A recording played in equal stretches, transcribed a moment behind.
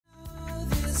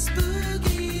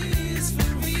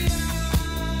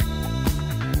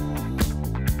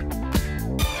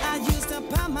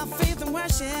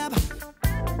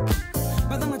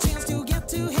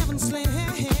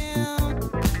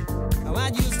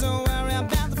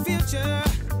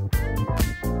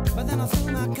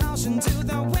ocean to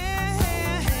the wind.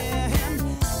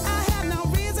 I had no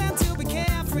reason to be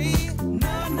carefree.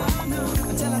 No, no, no.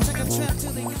 Until I took a trip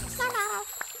to the other side.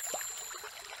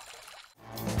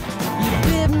 You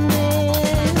bit me,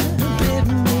 bit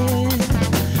me,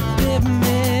 bit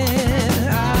me.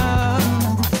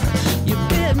 Oh, you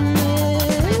bit me,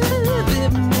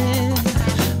 bit me.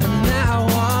 And now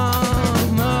I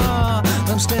want more.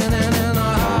 I'm standing in the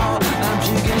hall. I'm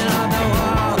puking on the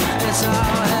wall. It's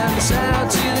all hands out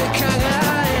to the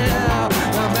crocodile.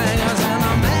 The bangers and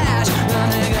the mash. The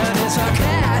nigga is for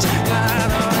cash. Got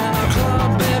it all in a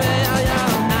club, baby, all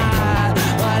your night.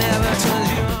 Whatever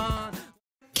turns you on.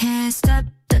 Can't stop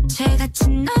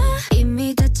덫같은 너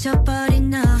이미 닫혀버린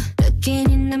너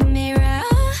Looking in the mirror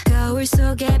거울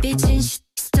속에 비친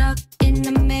stuck in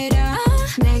the middle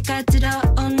내가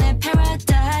들어온 내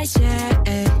paradise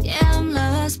yeah, yeah I'm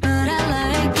lost but I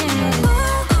like it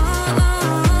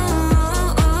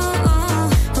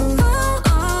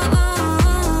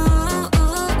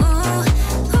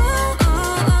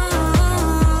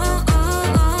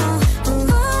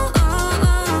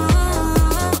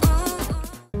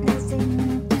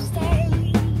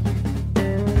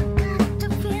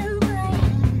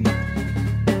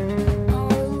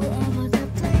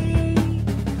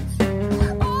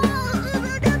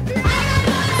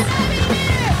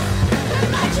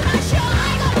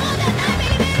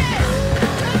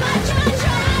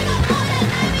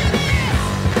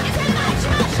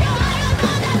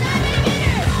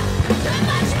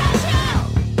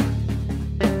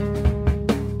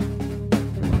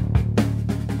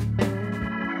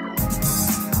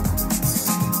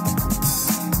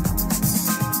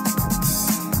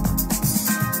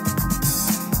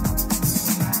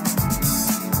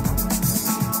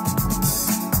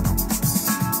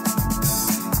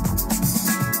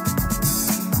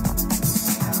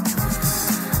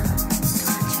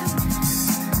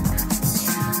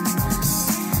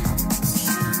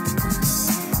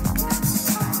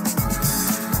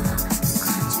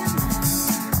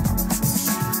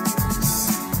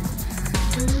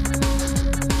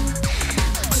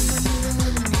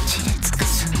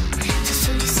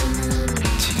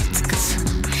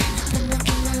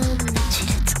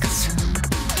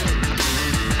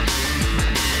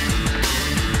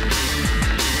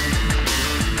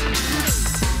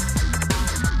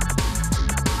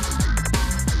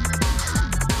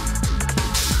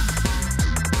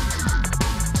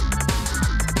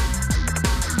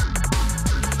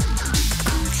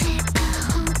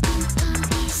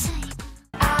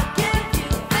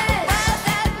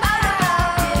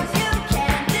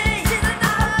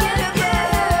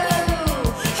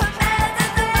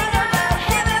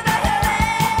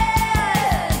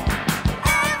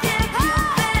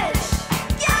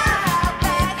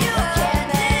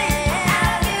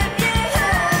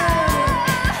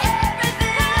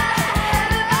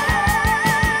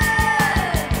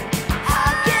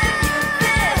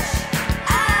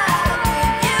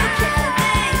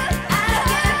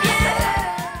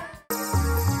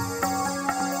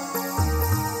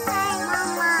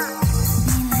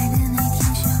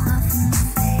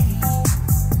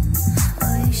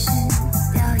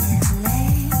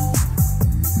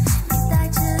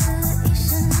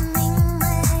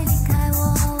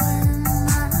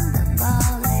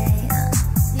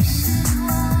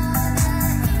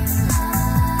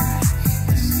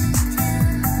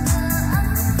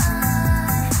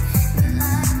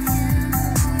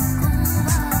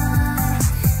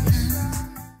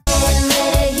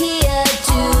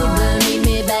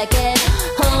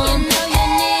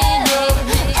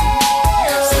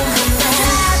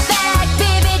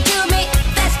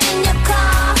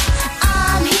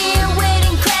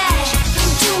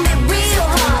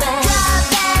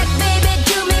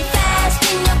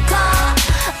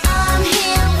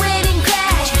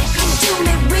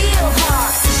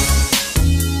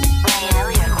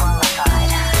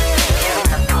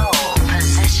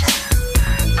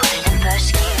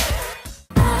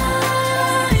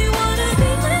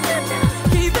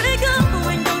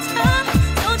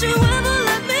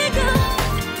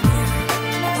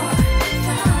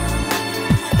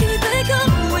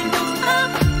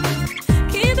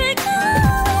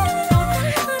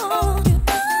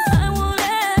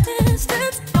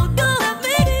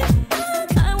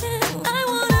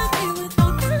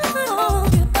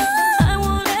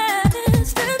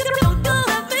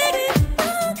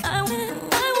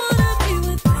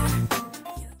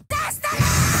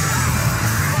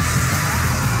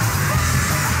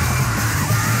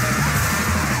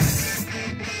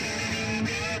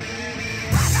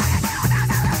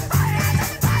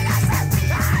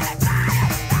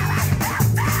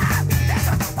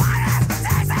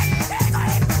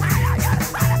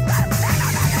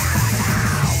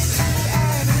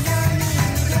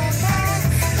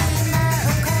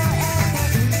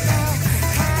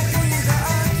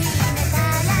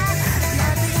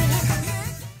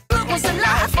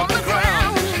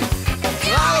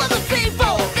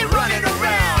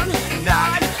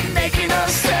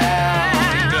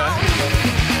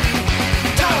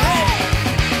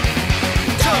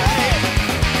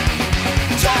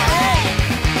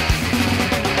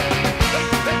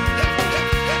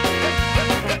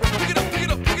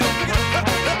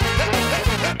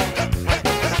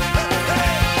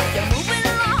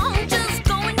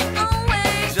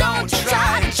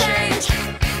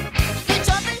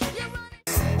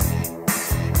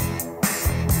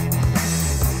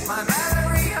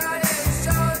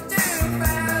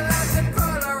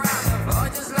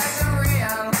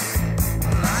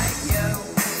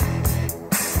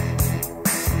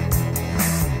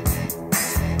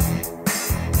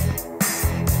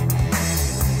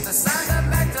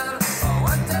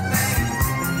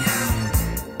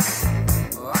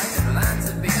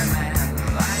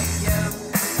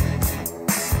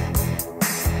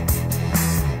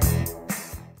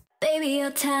your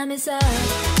time is up.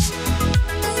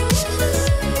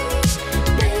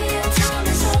 Baby, your time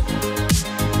is up.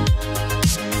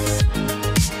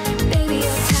 Baby,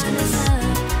 your time is up.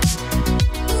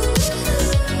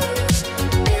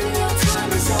 Baby, your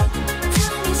time is up.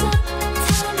 Time is up.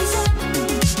 Time is up.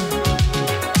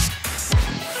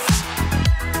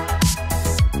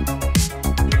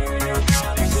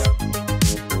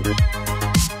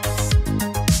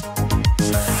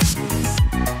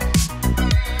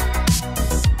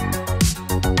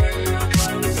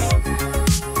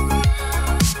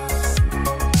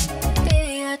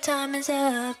 Baby, your time is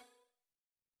up.